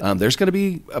this, there's going to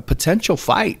be a potential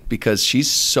fight because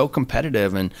she's so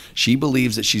competitive and she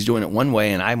believes that she's doing it one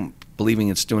way and I'm believing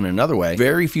it's doing it another way.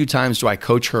 Very few times do I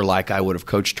coach her like I would have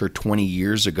coached her 20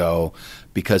 years ago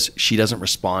because she doesn't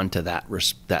respond to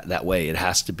that way. It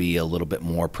has to be a little bit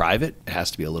more private, it has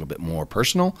to be a little bit more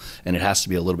personal, and it has to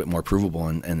be a little bit more provable,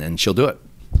 and she'll do it.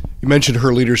 You mentioned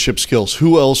her leadership skills.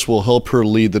 Who else will help her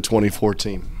lead the 24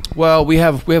 team? Well, we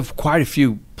have quite a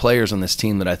few players on this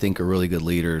team that I think are really good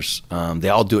leaders. They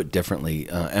all do it differently.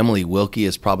 Emily Wilkie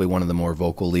is probably one of the more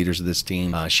vocal leaders of this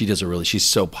team. She's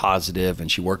so positive and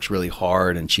she works really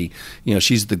hard, and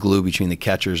she's the glue between the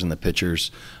catchers and the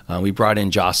pitchers. We brought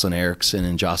in Jocelyn Erickson,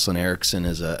 and Jocelyn Erickson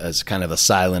is as kind of a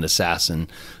silent assassin,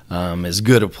 as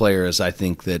good a player as I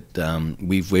think that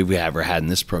we've ever had in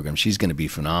this program. She's going to be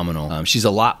phenomenal.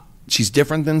 She's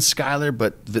different than Skylar,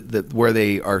 but where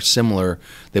they are similar,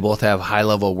 they both have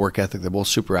high-level work ethic. They're both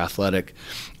super athletic,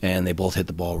 and they both hit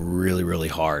the ball really, really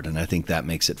hard, and I think that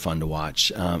makes it fun to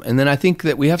watch. And then I think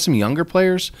that we have some younger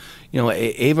players.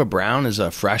 Ava Brown is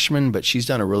a freshman, but she's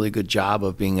done a really good job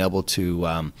of being able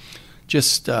to she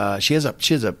has a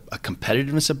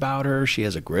competitiveness about her. She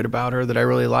has a grit about her that I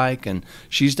really like, and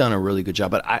she's done a really good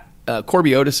job. But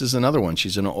Corby Otis is another one.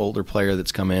 She's an older player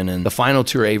that's come in, and the final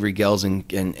two are Avery Gels and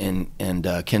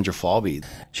Kendra Falby.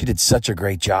 She did such a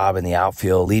great job in the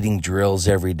outfield, leading drills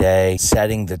every day,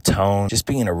 setting the tone, just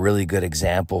being a really good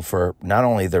example for not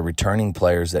only the returning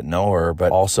players that know her,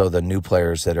 but also the new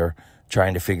players that are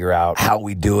trying to figure out how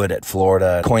we do it at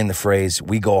Florida. Coined the phrase,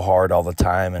 we go hard all the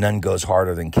time, and none goes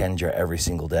harder than Kendra every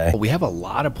single day. We have a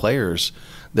lot of players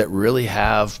that really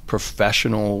have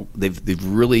they've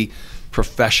really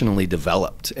professionally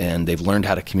developed, and they've learned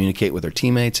how to communicate with their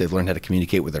teammates, they've learned how to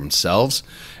communicate with themselves,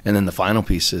 and then the final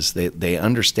piece is they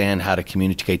understand how to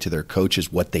communicate to their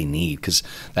coaches what they need, because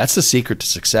that's the secret to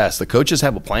success. The coaches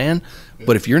have a plan,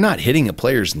 but if you're not hitting a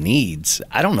player's needs,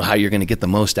 I don't know how you're going to get the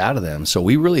most out of them. So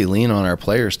we really lean on our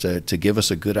players to give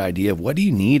us a good idea of what do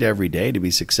you need every day to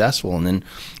be successful, and then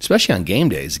especially on game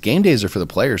days. Game days are for the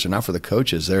players, they're not for the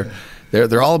coaches.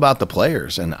 They're all about the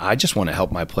players, and I just want to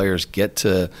help my players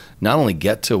not only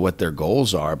get to what their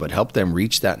goals are, but help them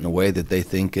reach that in a way that they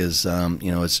think is,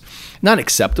 it's not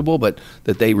acceptable, but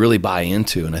that they really buy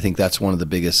into. And I think that's one of the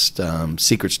biggest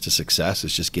secrets to success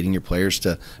is just getting your players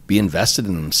to be invested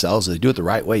in themselves. If they do it the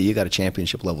right way, you got a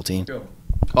championship level team.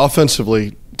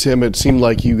 Offensively, Tim, it seemed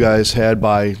like you guys had,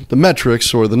 by the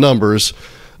metrics or the numbers,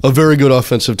 a very good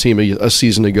offensive team a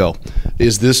season ago.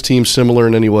 Is this team similar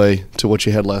in any way to what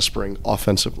you had last spring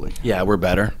offensively? Yeah, we're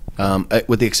better.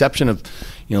 With the exception of,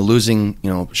 losing,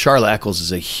 Charlotte Eccles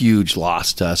is a huge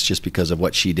loss to us just because of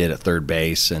what she did at third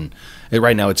base. And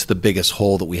right now it's the biggest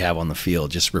hole that we have on the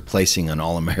field, just replacing an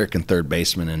All-American third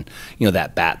baseman and,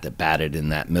 that bat that batted in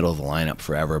that middle of the lineup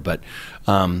forever. But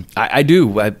I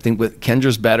think with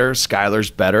Kendra's better, Skylar's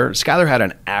better. Skylar had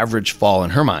an average fall in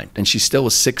her mind, and she still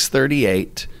was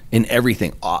 638 in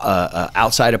everything.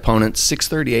 Outside opponents,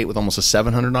 638 with almost a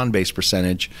 700 on-base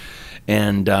percentage.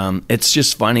 And it's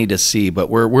just funny to see, but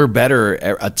we're better,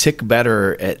 a tick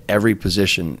better at every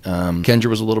position. Kendra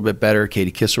was a little bit better,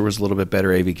 Katie Kisser was a little bit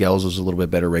better, Avy Gels was a little bit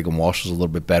better, Reagan Walsh was a little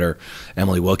bit better,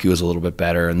 Emily Wilkie was a little bit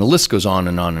better, and the list goes on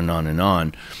and on and on and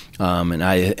on. And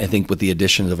I think with the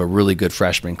addition of a really good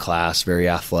freshman class, very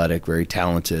athletic, very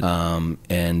talented, and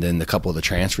then a couple of the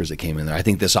transfers that came in there, I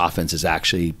think this offense is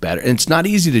actually better. And it's not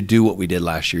easy to do what we did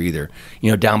last year either.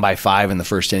 Down by 5 in the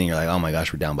first inning, you're like, oh my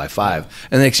gosh, we're down by 5.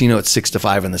 And the next thing you know, it's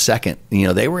 6-5 in the second.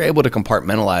 They were able to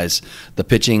compartmentalize the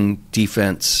pitching,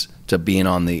 defense, to being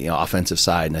on the offensive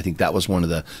side. And I think that was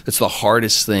it's the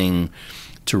hardest thing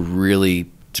to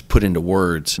really put into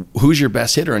words. Who's your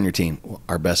best hitter on your team?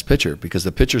 Our best pitcher, because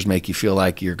the pitchers make you feel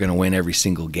like you're going to win every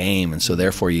single game, and so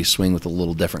therefore you swing with a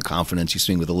little different confidence, you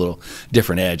swing with a little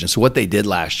different edge. And so what they did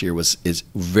last year is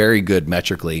very good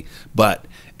metrically, but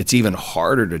it's even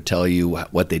harder to tell you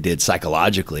what they did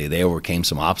psychologically. They overcame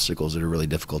some obstacles that are really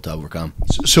difficult to overcome.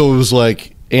 So it was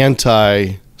like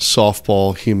anti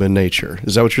softball human nature.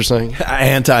 Is that what you're saying?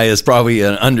 Anti is probably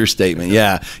an understatement.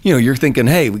 Yeah. You're thinking,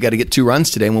 hey, we got to get 2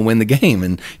 runs today and we'll win the game.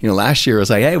 And, last year I was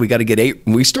like, hey, we got to get 8.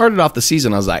 When we started off the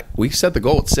season, I was like, we set the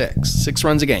goal at 6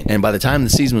 runs a game. And by the time the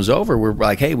season was over, we're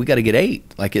like, hey, we got to get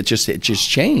 8. Like it just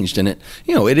changed. And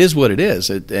it is what it is.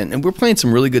 And we're playing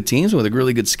some really good teams with a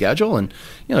really good schedule. And,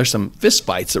 there's some fist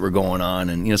fights that were going on.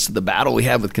 And, so the battle we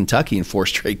had with Kentucky in 4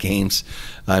 straight games,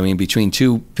 I mean, between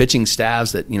 2 pitching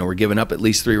staffs that, were giving up at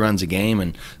least 3 runs a game,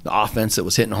 and the offense that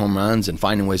was hitting home runs and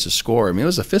finding ways to score. I mean, it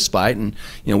was a fist fight, and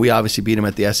we obviously beat them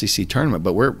at the SEC tournament,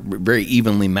 but we're very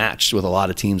evenly matched with a lot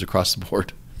of teams across the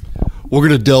board. We're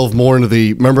going to delve more into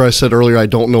remember I said earlier I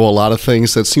don't know a lot of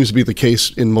things. That seems to be the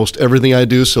case in most everything I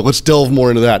do, so let's delve more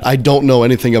into that. I don't know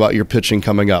anything about your pitching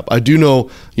coming up. I do know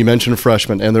you mentioned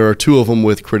freshmen, and there are 2 of them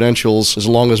with credentials as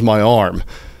long as my arm.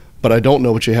 But I don't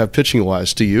know what you have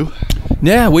pitching-wise. Do you?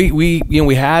 Yeah,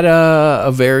 we had a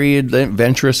very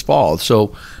adventurous fall.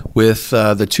 So with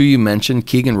the 2 you mentioned,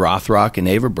 Keegan Rothrock and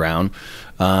Ava Brown,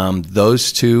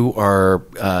 those 2 are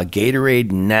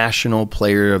Gatorade National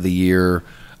Player of the Year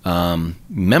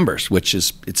members, which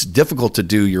it's difficult to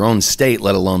do your own state,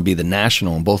 let alone be the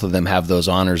national. And both of them have those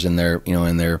honors in their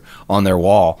on their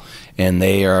wall, and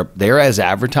they're as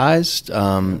advertised.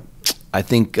 I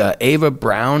think Ava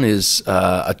Brown is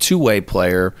a 2-way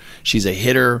player. She's a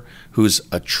hitter who's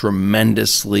a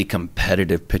tremendously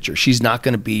competitive pitcher. She's not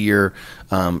going to be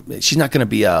she's not going to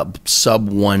be a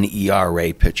sub-1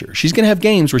 ERA pitcher. She's going to have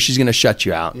games where she's going to shut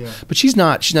you out. Yeah. But she's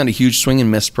not a huge swing and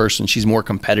miss person. She's more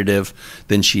competitive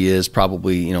than she is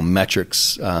probably,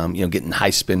 metrics, getting high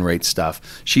spin rate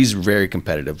stuff. She's very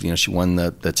competitive. She won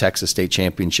the Texas State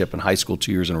Championship in high school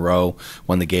 2 years in a row,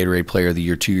 won the Gatorade Player of the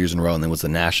Year 2 years in a row, and then was the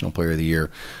National Player of the Year.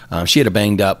 She had a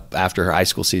banged up after her high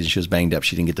school season. She was banged up.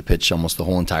 She didn't get to pitch almost the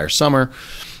whole entire summer.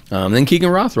 Then Keegan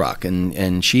Rothrock,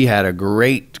 and she had a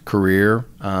great career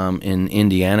in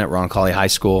Indiana at Roncalli High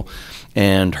School,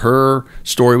 and her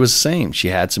story was the same. She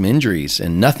had some injuries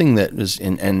and nothing that was,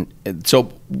 and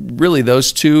so really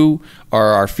those 2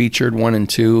 are our featured 1 and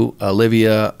 2.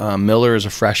 Olivia Miller is a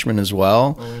freshman as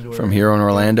well from here in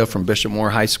Orlando, from Bishop Moore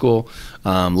High School,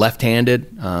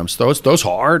 left-handed, throws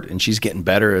hard, and she's getting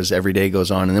better as every day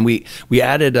goes on. And then we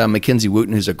added Mackenzie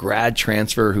Wooten, who's a grad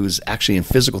transfer who's actually in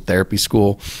physical therapy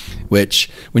school, which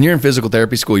when you're in physical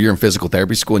therapy school, you're in physical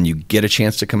therapy school and you get a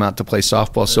chance to come out to play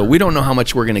softball. So we don't know how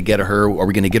much we're going to get of her. Are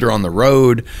we going to get her on the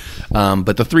road?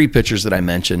 But the 3 pitchers that I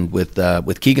mentioned with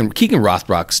Keegan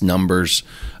Rothrock's numbers,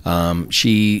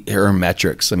 her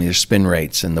metrics, I mean, there's spin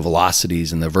rates and the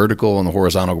velocities and the vertical and the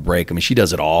horizontal break. I mean, she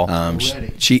does it all.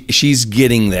 She's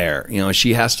getting there.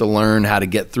 She has to learn how to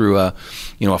get through a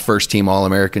first-team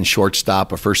All-American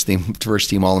shortstop, a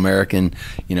first-team All-American,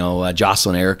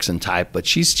 Jocelyn Erickson type. But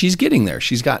she's getting there.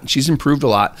 She's improved a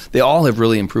lot. They all have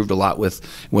really improved a lot with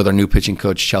our new pitching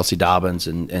coach Chelsea Dobbins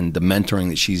and the mentoring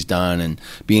that she's done, and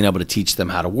being able to teach them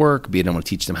how to work, being able to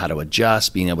teach them how to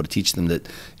adjust, being able to teach them that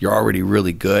you're already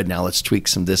really good. Now let's tweak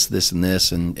some this, and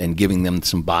this, and giving them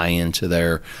some buy-in to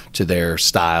their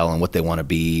style and what they want to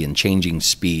be, and changing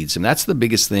speeds. And that's the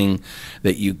biggest thing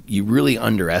that you really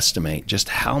underestimate, just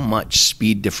how much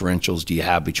speed differentials do you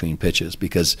have between pitches,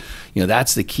 because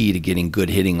that's the key to getting good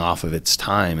hitting off of its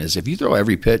time. Is if you throw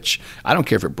every pitch, I don't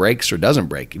care if it breaks or doesn't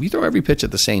break, if you throw every pitch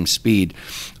at the same speed,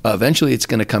 eventually it's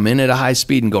going to come in at a high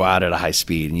speed and go out at a high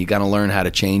speed, and you got to learn how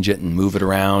to change it and move it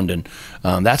around. And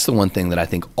that's the one thing that I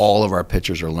think all of our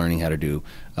pitchers are learning how to do.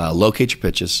 Locate your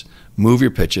pitches, move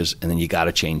your pitches, and then you got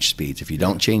to change speeds. If you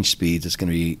don't change speeds, it's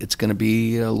going to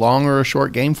be a long or a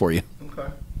short game for you. Okay.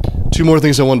 2 more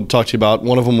things I wanted to talk to you about.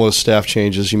 One of them was staff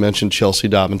changes. You mentioned Chelsea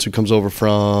Dobbins, who comes over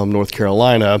from North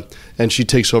Carolina, and she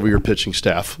takes over your pitching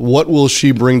staff. What will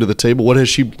she bring to the table? What has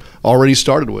she already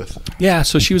started with? Yeah,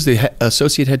 so she was the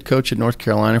associate head coach at North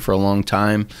Carolina for a long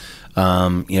time.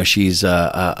 She's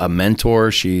a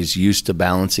mentor. She's used to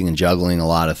balancing and juggling a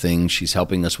lot of things. She's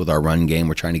helping us with our run game.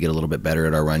 We're trying to get a little bit better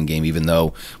at our run game, even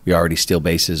though we already steal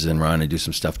bases and run and do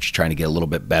some stuff. Just trying to get a little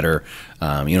bit better,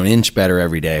 an inch better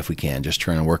every day if we can. Just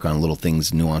trying to work on little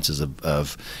things, nuances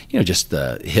of just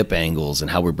the hip angles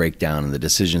and how we break down and the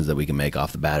decisions that we can make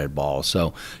off the batted ball.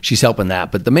 So she's helping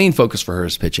that. But the main focus for her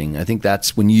is pitching. I think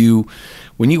that's when you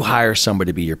hire somebody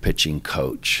to be your pitching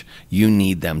coach, you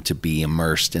need them to be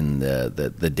immersed in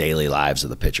the daily lives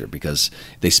of the pitcher, because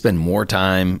they spend more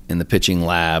time in the pitching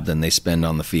lab than they spend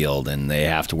on the field, and they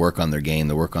have to work on their game.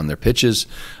 They work on their pitches.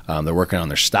 They're working on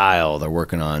their style. They're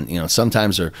working on,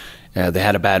 sometimes they're, they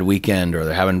had a bad weekend, or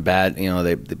they're having bad,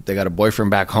 they got a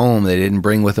boyfriend back home they didn't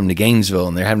bring with them to Gainesville,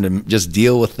 and they're having to just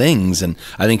deal with things. And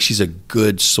I think she's a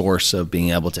good source of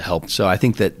being able to help. So I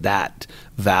think that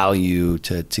value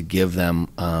to give them,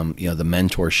 the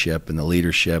mentorship and the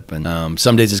leadership. And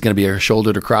some days it's going to be a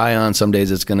shoulder to cry on. Some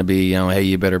days it's going to be, hey,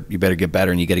 you better get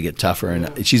better, and you got to get tougher.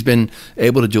 And she's been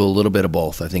able to do a little bit of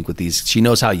both. I think with these, she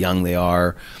knows how young they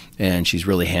are, and she's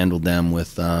really handled them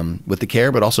with the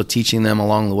care, but also teaching them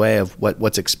along the way of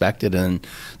what's expected. And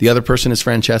the other person is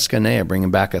Francesca Nea,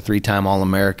 bringing back a 3-time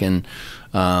All-American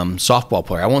softball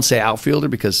player. I won't say outfielder,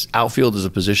 because outfield is a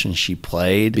position she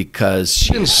played because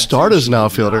she didn't start as an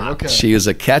outfielder. Okay. She was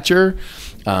a catcher,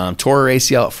 tore her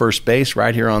ACL at first base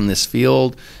right here on this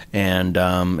field, and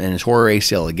tore her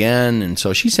ACL again. And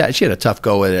so she had a tough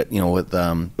go at it,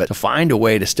 but to find a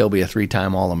way to still be a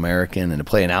 3-time All-American and to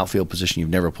play an outfield position you've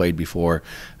never played before,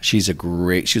 she's a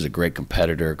great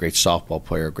competitor, a great softball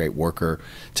player, a great worker.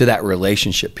 To that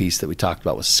relationship piece that we talked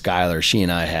about with Skylar, she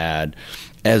and I had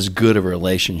as good a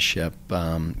relationship.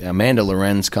 Amanda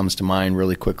Lorenz comes to mind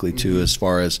really quickly too, as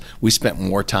far as we spent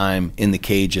more time in the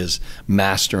cages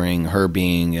mastering her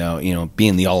being,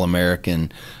 being the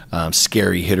All-American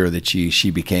scary hitter that she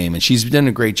became. And she's done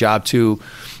a great job too.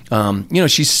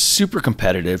 She's super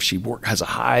competitive. She has a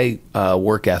high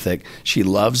work ethic. She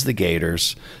loves the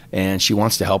Gators, and she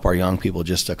wants to help our young people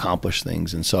just accomplish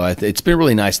things. And so it's been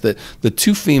really nice that the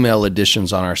 2 female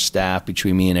additions on our staff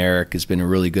between me and Eric has been a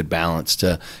really good balance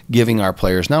to giving our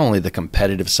players not only the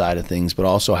competitive side of things, but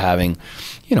also having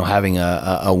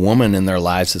a woman in their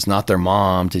lives that's not their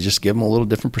mom, to just give them a little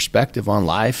different perspective on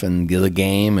life and the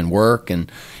game and work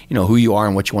and who you are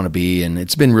and what you want to be. And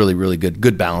it's been really, really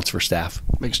good balance for staff.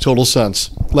 Makes total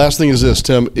sense. Last thing is this,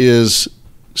 Tim, is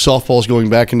softball's going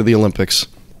back into the Olympics.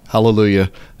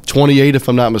 Hallelujah. 28, if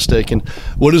I'm not mistaken.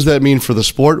 What does that mean for the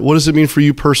sport? What does it mean for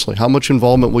you personally? How much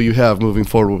involvement will you have moving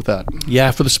forward with that?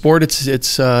 Yeah, for the sport,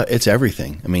 it's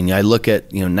everything. I mean, I look at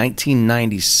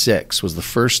 1996 was the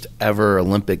first ever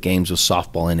Olympic Games with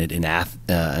softball in it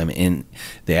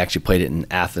they actually played it in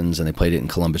Athens, and they played it in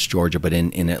Columbus, Georgia, but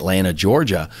in Atlanta,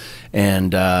 Georgia,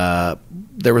 and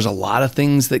there was a lot of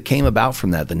things that came about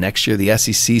from that. The next year, the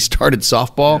SEC started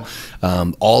softball.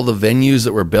 Yeah. All the venues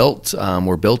that were built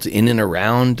in and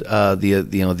around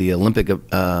the Olympic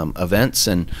events,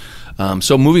 and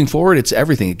so moving forward, it's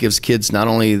everything. It gives kids not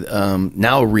only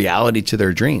now a reality to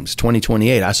their dreams.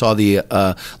 2028. I saw the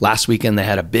last weekend they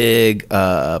had a big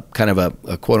kind of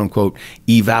a quote unquote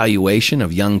evaluation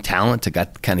of young talent to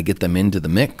kind of get them into the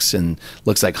mix, and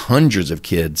looks like hundreds of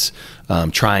kids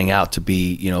trying out to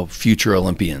be future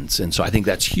Olympians. And so I think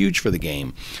that's huge for the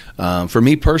game. For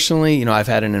me personally, I've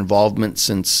had an involvement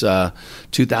since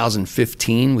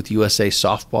 2015 with USA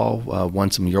Softball. Won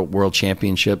some world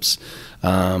championships.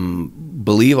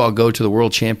 Believe I'll go to the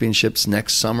World Championships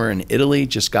next summer in Italy.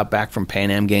 Just got back from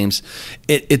Pan Am Games.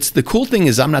 It's the cool thing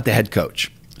is I'm not the head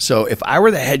coach. So if I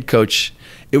were the head coach,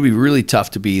 it would be really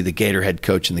tough to be the Gator head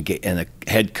coach and the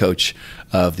head coach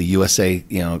of the USA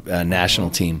national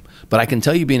team. But I can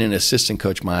tell you, being an assistant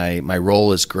coach, my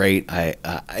role is great.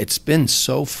 It's been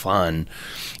so fun,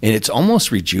 and it's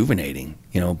almost rejuvenating.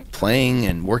 Playing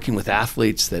and working with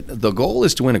athletes. That the goal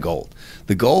is to win a gold.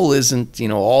 The goal isn't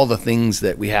all the things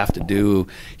that we have to do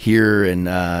here in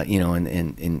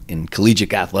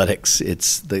collegiate athletics.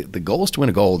 It's the goal is to win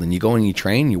a gold, and you go and you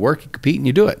train, you work, you compete, and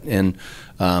you do it. And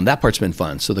that part's been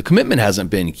fun. So the commitment hasn't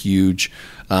been huge,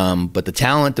 but the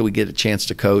talent that we get a chance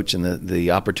to coach and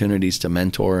the opportunities to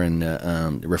mentor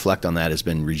and reflect on that has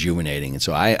been rejuvenating. And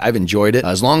so I've enjoyed it.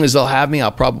 As long as they'll have me,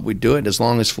 I'll probably do it. As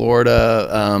long as Florida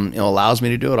allows me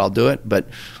to do it, I'll do it. But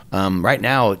right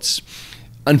now, it's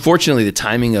unfortunately the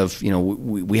timing of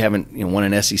we haven't won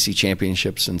an SEC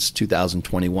championship since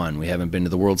 2021. We haven't been to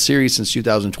the World Series since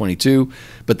 2022.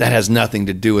 But that has nothing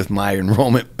to do with my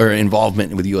enrollment or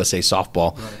involvement with USA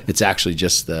Softball. Right. It's actually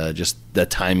just the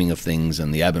timing of things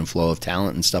and the ebb and flow of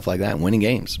talent and stuff like that, and winning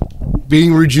games.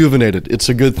 Being rejuvenated, it's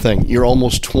a good thing. You're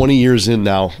almost 20 years in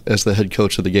now as the head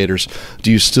coach of the Gators.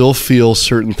 Do you still feel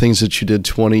certain things that you did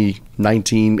 20,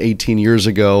 19, 18 years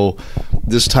ago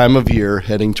this time of year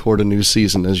heading toward a new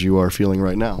season as you are feeling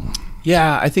right now?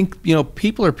 Yeah, I think,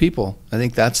 people are people. I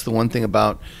think that's the one thing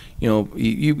about,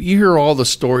 you hear all the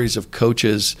stories of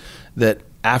coaches that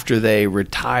after they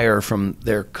retire from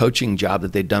their coaching job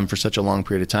that they've done for such a long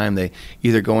period of time, they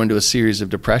either go into a series of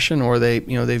depression or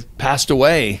they've passed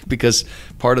away because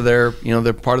part of their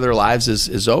lives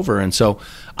is over. And so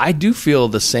I do feel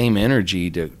the same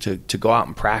energy to go out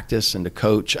and practice and to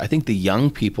coach. I think the young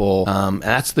people, and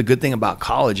that's the good thing about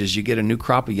college, is you get a new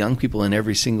crop of young people in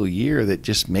every single year that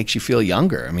just makes you feel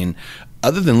younger. I mean,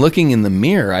 other than looking in the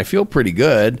mirror, I feel pretty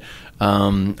good.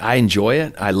 I enjoy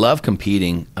it. I love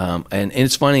competing, and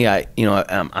it's funny.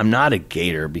 I'm not a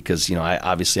Gator because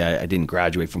I didn't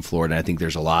graduate from Florida. And I think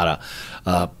there's a lot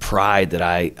of pride that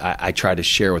I try to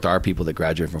share with our people that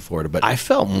graduate from Florida. But I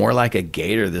felt more like a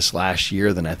Gator this last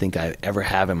year than I think I ever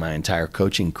have in my entire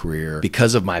coaching career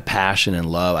because of my passion and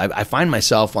love. I find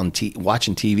myself on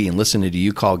watching TV and listening to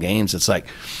you call games. It's like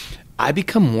I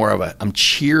become more of I'm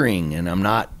cheering and I'm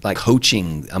not like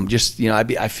coaching. I'm just,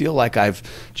 I feel like I've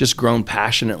just grown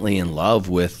passionately in love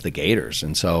with the Gators.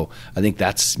 And so I think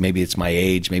maybe it's my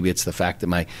age, maybe it's the fact that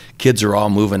my kids are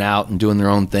all moving out and doing their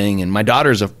own thing. And my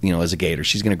daughter's is a Gator.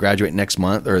 She's going to graduate next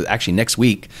month, or actually next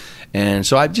week. And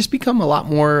so I've just become a lot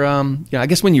more, I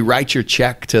guess when you write your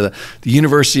check to the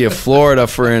University of Florida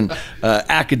for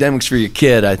academics for your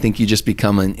kid, I think you just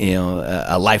become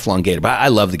a lifelong Gator. But I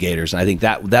love the Gators, and I think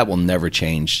that will never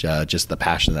change, just the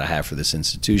passion that I have for this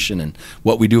institution and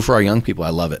what we do for our young people. I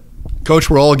love it. Coach,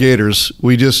 we're all Gators.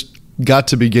 We just got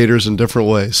to be Gators in different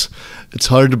ways. It's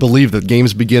hard to believe that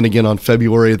games begin again on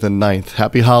February the 9th.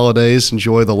 Happy holidays.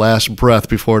 Enjoy the last breath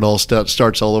before it all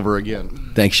starts all over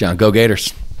again. Thanks, Sean. Go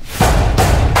Gators.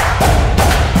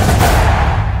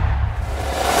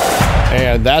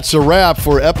 And that's a wrap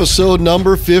for episode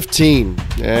number 15.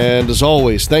 And as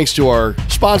always, thanks to our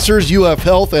sponsors, UF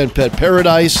Health and Pet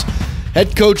Paradise,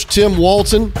 head coach Tim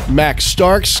Walton, Max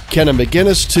Starks, Kenna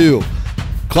McGinnis, too.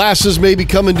 Classes may be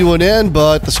coming to an end,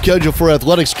 but the schedule for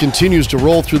athletics continues to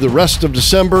roll through the rest of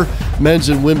December. Men's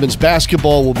and women's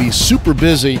basketball will be super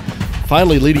busy,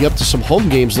 finally leading up to some home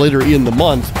games later in the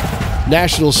month.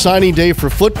 National Signing Day for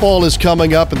football is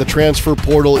coming up, and the transfer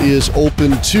portal is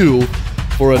open too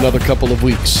for another couple of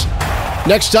weeks.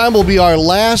 Next time will be our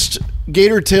last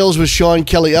Gator Tales with Sean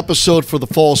Kelley episode for the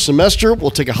fall semester.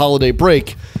 We'll take a holiday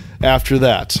break after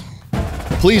that.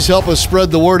 Please help us spread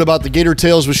the word about the Gator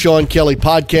Tales with Sean Kelley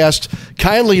podcast.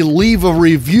 Kindly leave a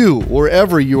review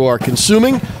wherever you are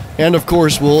consuming. And of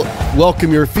course, we'll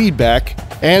welcome your feedback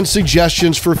and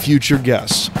suggestions for future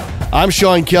guests. I'm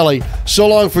Sean Kelley. So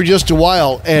long for just a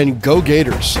while, and go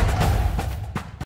Gators.